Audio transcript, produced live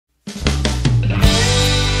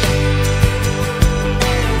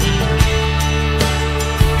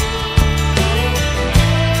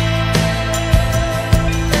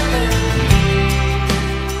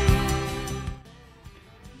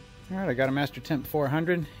got a Mastertemp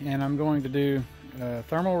 400 and I'm going to do a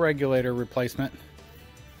thermal regulator replacement.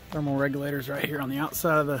 Thermal regulator's right here on the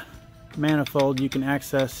outside of the manifold. You can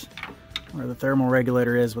access where the thermal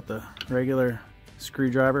regulator is with the regular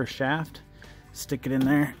screwdriver shaft. Stick it in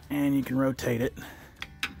there and you can rotate it.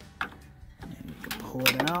 And you can pull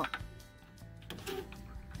it out.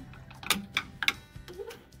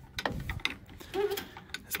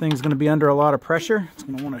 This thing's going to be under a lot of pressure. It's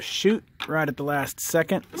going to want to shoot right at the last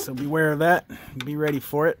second, so beware of that. Be ready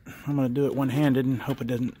for it. I'm going to do it one-handed and hope it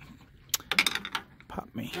doesn't pop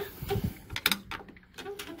me.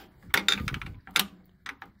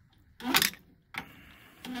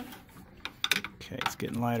 Okay, it's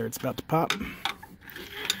getting lighter. It's about to pop.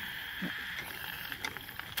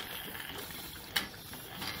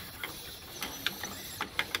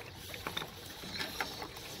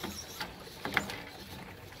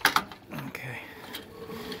 Okay.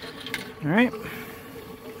 All right.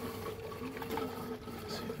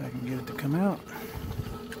 See if I can get it to come out.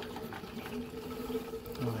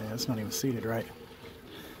 Oh yeah, it's not even seated right.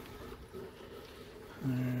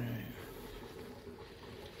 All right.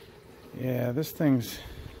 Yeah, this thing's...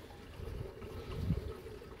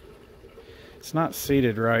 it's not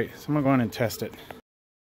seated right, so I'm gonna go in and test it.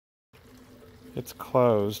 It's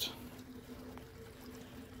closed.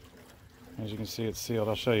 As you can see, it's sealed.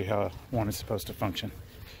 I'll show you how one is supposed to function.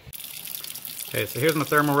 Okay, so here's my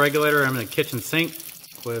thermal regulator. I'm in the kitchen sink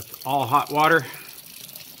with all hot water.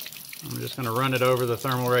 I'm just going to run it over the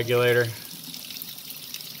thermal regulator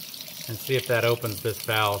and see if that opens this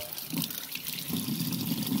valve.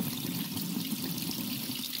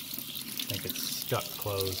 I think it's stuck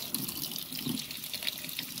closed.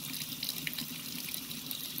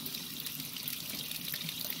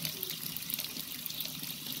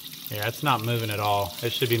 Yeah, it's not moving at all.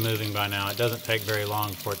 It should be moving by now. It doesn't take very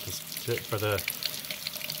long for it for the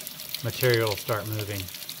material to start moving.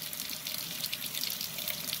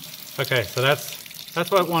 Okay, so that's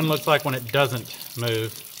what one looks like when it doesn't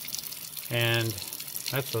move, and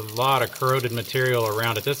that's a lot of corroded material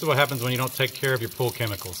around it. This is what happens when you don't take care of your pool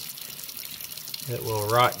chemicals. It will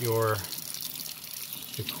rot your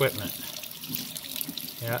equipment.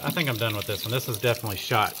 Yeah, I think I'm done with this one. This is definitely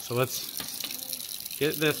shot. So let's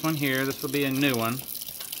get this one here. This will be a new one.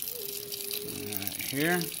 Right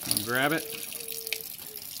here, I'll grab it.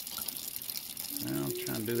 Well, I'm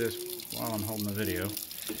trying to do this while I'm holding the video.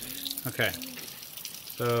 Okay,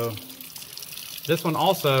 so this one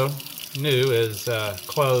also new is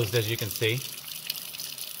closed, as you can see.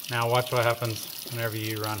 Now watch what happens whenever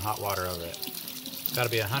you run hot water over it. It's got to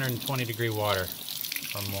be 120 degree water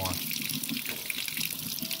or more.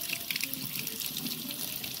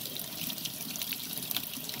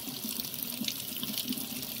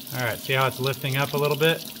 All right, see how it's lifting up a little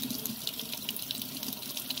bit?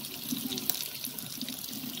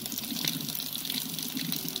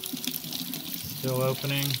 Still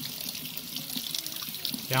opening.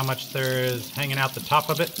 See how much there is hanging out the top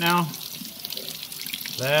of it now?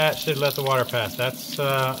 That should let the water pass. That's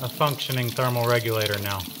a functioning thermal regulator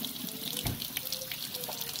now.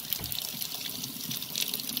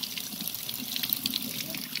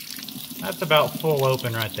 That's about full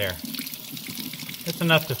open right there. It's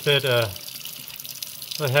enough to fit the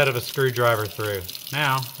head of a screwdriver through.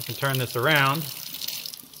 Now I can turn this around,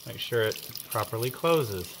 make sure it properly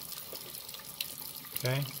closes.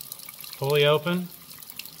 Okay, fully open.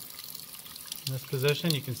 In this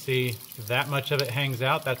position, you can see that much of it hangs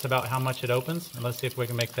out. That's about how much it opens. And let's see if we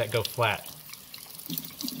can make that go flat.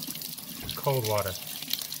 Cold water.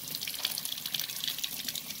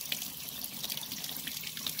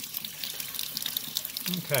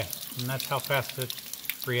 Okay, and that's how fast it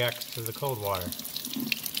reacts to the cold water.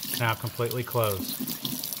 It's now completely closed.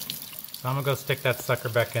 So I'm gonna go stick that sucker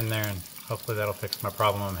back in there and hopefully that'll fix my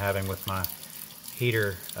problem I'm having with my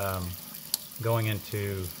heater going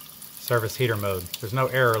into service heater mode. There's no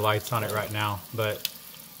error lights on it right now, but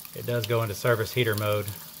it does go into service heater mode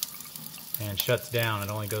and shuts down.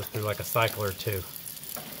 It only goes through like a cycle or two.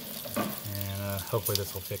 And hopefully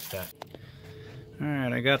this will fix that.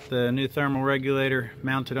 Alright, I got the new thermal regulator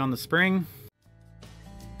mounted on the spring.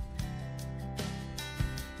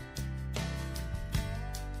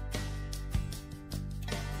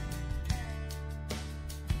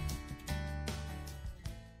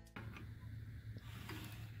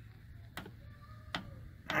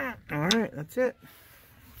 Alright, that's it.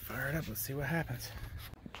 Fire it up, let's see what happens.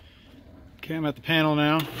 Okay, I'm at the panel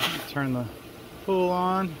now. Turn the pool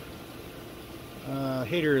on.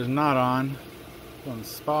 Heater is not on. On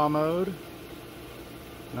spa mode.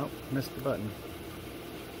 Nope, missed the button.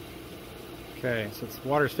 Okay, so it's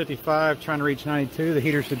water's 55, trying to reach 92. The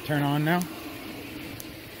heater should turn on now.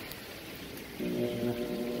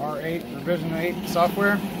 R8, revision 8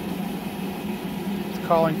 software. It's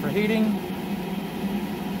calling for heating.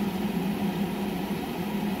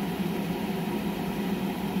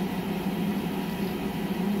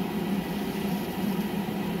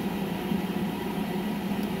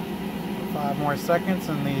 Five more seconds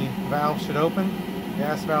and the valve should open.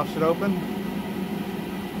 Gas valve should open.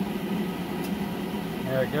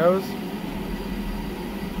 There it goes.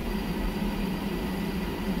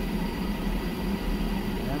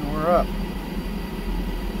 And we're up.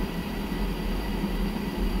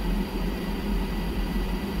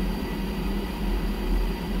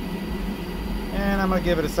 And I'm going to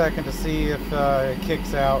give it a second to see if it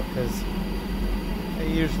kicks out, because I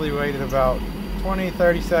usually waited about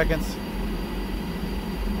 20-30 seconds.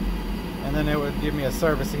 And then it would give me a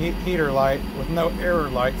service heater light with no error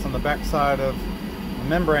lights on the back side of the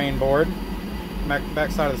membrane board, back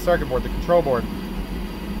side of the circuit board, the control board.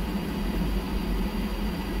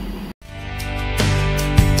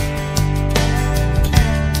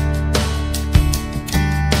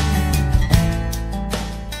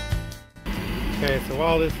 Okay, so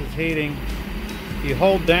while this is heating, if you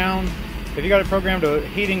hold down, if you got it programmed to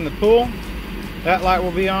heating the pool, that light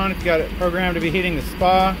will be on. If you got it programmed to be heating the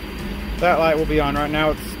spa, that light will be on. Right now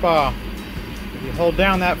it's spa. If you hold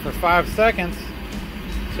down that for 5 seconds,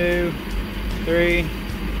 2, 3,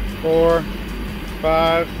 4,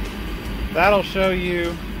 5, that'll show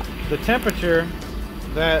you the temperature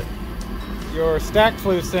that your stack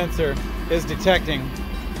flue sensor is detecting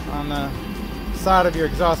on the side of your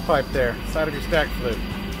exhaust pipe there, side of your stack flue.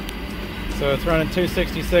 So it's running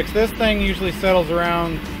 266. This thing usually settles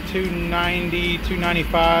around 290,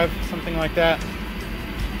 295, something like that.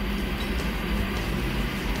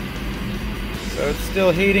 So it's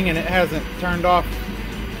still heating and it hasn't turned off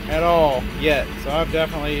at all yet. So I've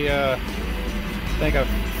definitely think I've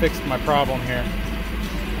fixed my problem here.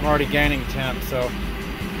 I'm already gaining temp, so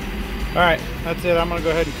alright, that's it. I'm gonna go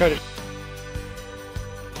ahead and cut it.